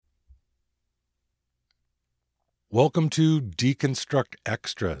Welcome to Deconstruct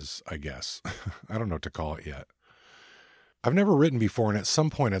Extras, I guess. I don't know what to call it yet. I've never written before, and at some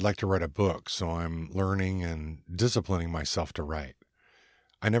point I'd like to write a book, so I'm learning and disciplining myself to write.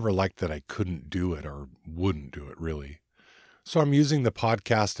 I never liked that I couldn't do it or wouldn't do it, really. So I'm using the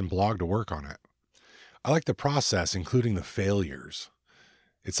podcast and blog to work on it. I like the process, including the failures.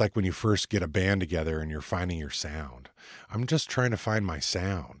 It's like when you first get a band together and you're finding your sound. I'm just trying to find my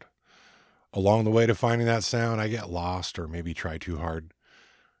sound. Along the way to finding that sound, I get lost or maybe try too hard.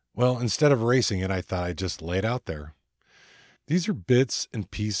 Well, instead of racing it, I thought I'd just lay it out there. These are bits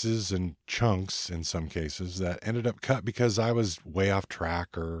and pieces and chunks, in some cases, that ended up cut because I was way off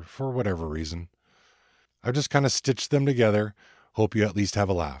track or for whatever reason. I've just kind of stitched them together. Hope you at least have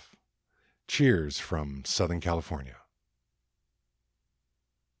a laugh. Cheers from Southern California.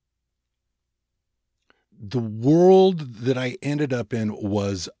 The world that I ended up in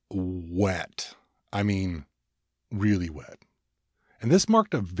was wet. I mean, really wet. And this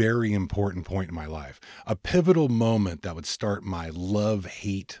marked a very important point in my life, a pivotal moment that would start my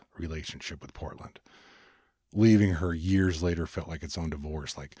love-hate relationship with Portland. Leaving her years later felt like its own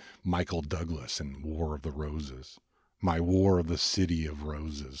divorce, like Michael Douglas in War of the Roses. My War of the City of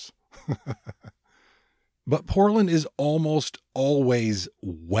Roses. But Portland is almost always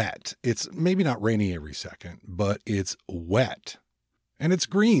wet. It's maybe not rainy every second, but it's wet. And it's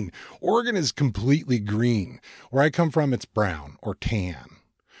green. Oregon is completely green. Where I come from, it's brown or tan.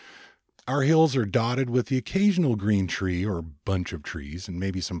 Our hills are dotted with the occasional green tree or bunch of trees and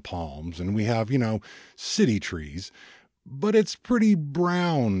maybe some palms. And we have, city trees. But it's pretty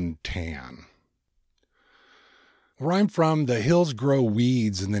brown tan. Where I'm from, the hills grow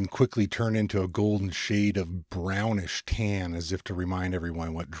weeds and then quickly turn into a golden shade of brownish tan as if to remind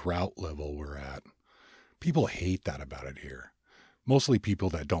everyone what drought level we're at. People hate that about it here. Mostly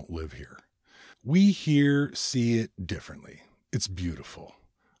people that don't live here. We here see it differently. It's beautiful.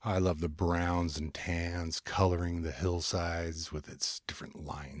 I love the browns and tans coloring the hillsides with its different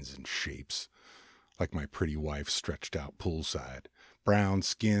lines and shapes. Like my pretty wife stretched out poolside. Brown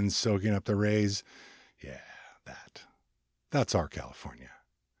skin soaking up the rays. Yeah. That's our California.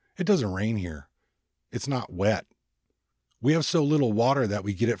 It doesn't rain here. It's not wet. We have so little water that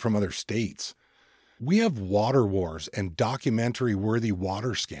we get it from other states. We have water wars and documentary-worthy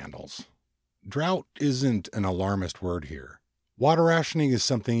water scandals. Drought isn't an alarmist word here. Water rationing is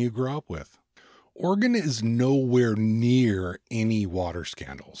something you grow up with. Oregon is nowhere near any water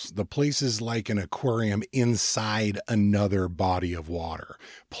scandals. The place is like an aquarium inside another body of water.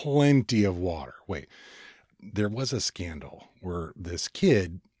 Plenty of water. Wait. There was a scandal where this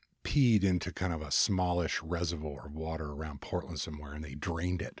kid peed into kind of a smallish reservoir of water around Portland somewhere, and they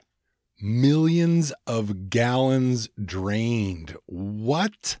drained it. Millions of gallons drained.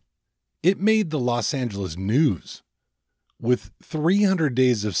 What? It made the Los Angeles news. With 300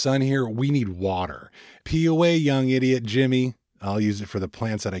 days of sun here, we need water. Pee away, young idiot Jimmy. I'll use it for the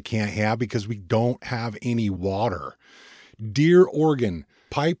plants that I can't have because we don't have any water. Dear Oregon,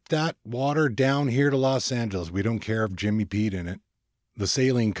 pipe that water down here to Los Angeles. We don't care if Jimmy peed in it. The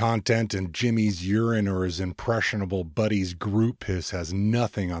saline content in Jimmy's urine or his impressionable buddy's group piss has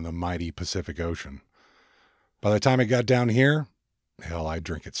nothing on the mighty Pacific Ocean. By the time it got down here, hell, I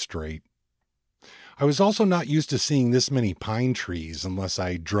drink it straight. I was also not used to seeing this many pine trees unless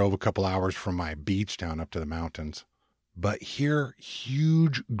I drove a couple hours from my beach down up to the mountains. But here,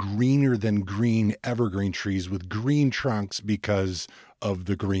 huge greener than green evergreen trees with green trunks because of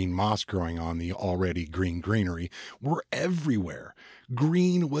the green moss growing on the already green greenery were everywhere.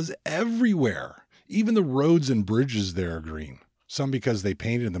 Green was everywhere. Even the roads and bridges there are green. Some because they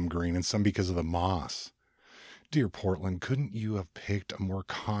painted them green and some because of the moss. Dear Portland, couldn't you have picked a more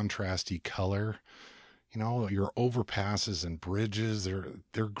contrasty color? Your overpasses and bridges,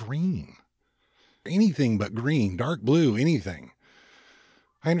 they're green. Anything but green, dark blue, anything.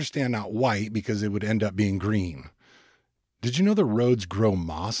 I understand not white because it would end up being green. Did you know the roads grow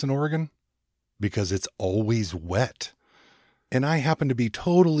moss in Oregon? Because it's always wet. And I happen to be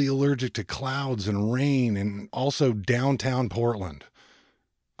totally allergic to clouds and rain and also downtown Portland.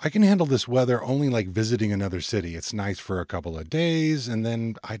 I can handle this weather only like visiting another city. It's nice for a couple of days and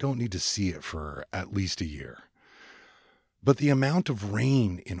then I don't need to see it for at least a year. But the amount of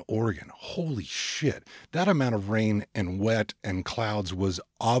rain in Oregon, holy shit, that amount of rain and wet and clouds was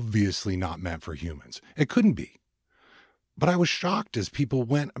obviously not meant for humans. It couldn't be. But I was shocked as people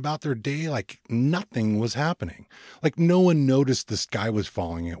went about their day like nothing was happening. Like no one noticed the sky was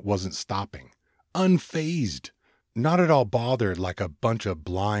falling and it wasn't stopping. Unfazed. Not at all bothered like a bunch of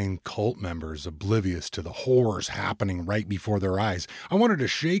blind cult members oblivious to the horrors happening right before their eyes. I wanted to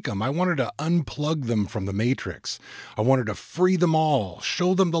shake them. I wanted to unplug them from the matrix. I wanted to free them all,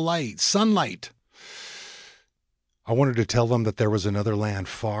 show them the light, sunlight. I wanted to tell them that there was another land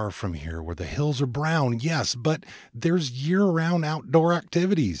far from here where the hills are brown, yes, but there's year-round outdoor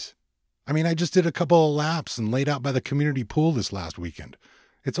activities. I mean, I just did a couple of laps and laid out by the community pool this last weekend.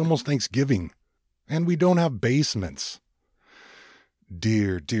 It's almost Thanksgiving, and we don't have basements.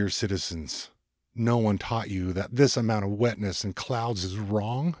 Dear, dear citizens, no one taught you that this amount of wetness and clouds is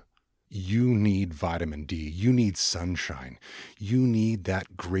wrong. You need vitamin D. You need sunshine. You need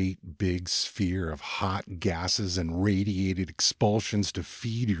that great big sphere of hot gases and radiated expulsions to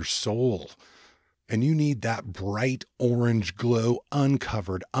feed your soul. And you need that bright orange glow,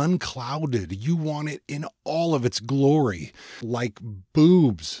 uncovered, unclouded. You want it in all of its glory, like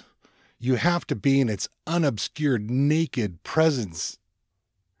boobs. You have to be in its unobscured, naked presence.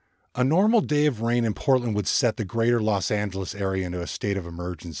 A normal day of rain in Portland would set the greater Los Angeles area into a state of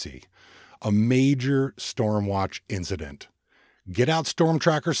emergency. A major storm watch incident. Get out Storm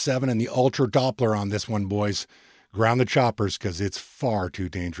Tracker 7 and the Ultra Doppler on this one, boys. Ground the choppers because it's far too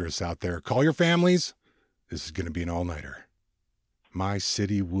dangerous out there. Call your families. This is going to be an all-nighter. My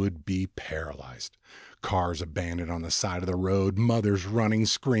city would be paralyzed. Cars abandoned on the side of the road, mothers running,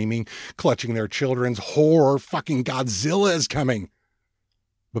 screaming, clutching their children's horror. Fucking Godzilla is coming.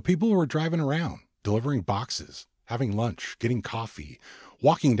 But people were driving around, delivering boxes, having lunch, getting coffee,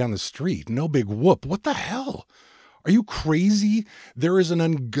 walking down the street. No big whoop. What the hell? Are you crazy? There is an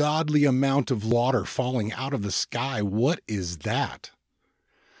ungodly amount of water falling out of the sky. What is that?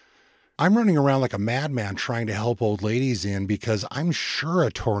 I'm running around like a madman trying to help old ladies in because I'm sure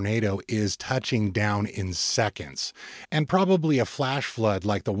a tornado is touching down in seconds, and probably a flash flood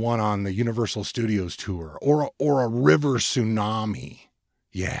like the one on the Universal Studios tour, or a river tsunami.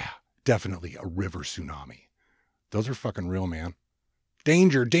 Yeah, definitely a river tsunami. Those are fucking real, man.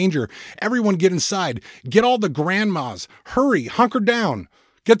 Danger, danger. Everyone get inside. Get all the grandmas. Hurry, hunker down.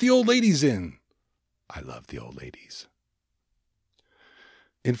 Get the old ladies in. I love the old ladies.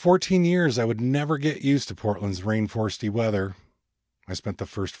 In 14 years, I would never get used to Portland's rainforesty weather. I spent the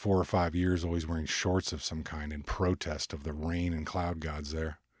first 4 or 5 years always wearing shorts of some kind in protest of the rain and cloud gods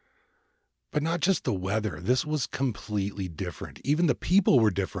there. But not just the weather. This was completely different. Even the people were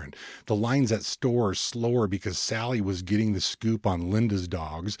different. The lines at stores slower because Sally was getting the scoop on Linda's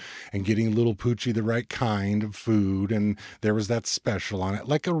dogs and getting little Poochie the right kind of food, and there was that special on it,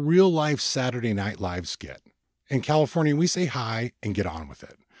 like a real-life Saturday Night Live skit. In California, we say hi and get on with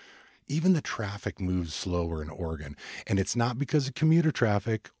it. Even the traffic moves slower in Oregon, and it's not because of commuter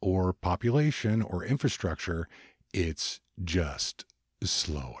traffic or population or infrastructure. It's just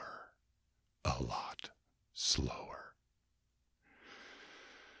slower. A lot slower.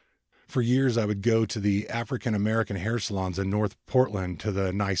 For years, I would go to the African-American hair salons in North Portland to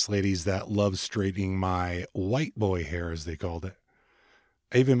the nice ladies that love straightening my white boy hair, as they called it.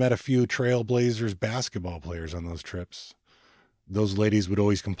 I even met a few Trailblazers basketball players on those trips. Those ladies would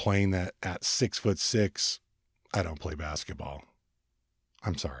always complain that at 6'6", I don't play basketball.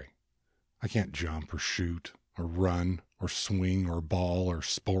 I'm sorry. I can't jump or shoot or run or swing or ball or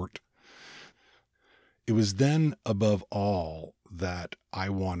sport. It was then, above all, that I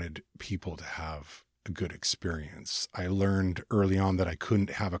wanted people to have a good experience. I learned early on that I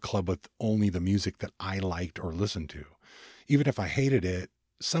couldn't have a club with only the music that I liked or listened to. Even if I hated it,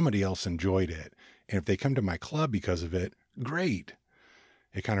 somebody else enjoyed it. And if they come to my club because of it, great.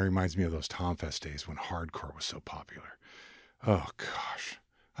 It kind of reminds me of those Tomfest days when hardcore was so popular. Oh, gosh.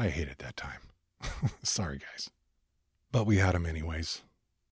 I hated that time. Sorry, guys. But we had them anyways.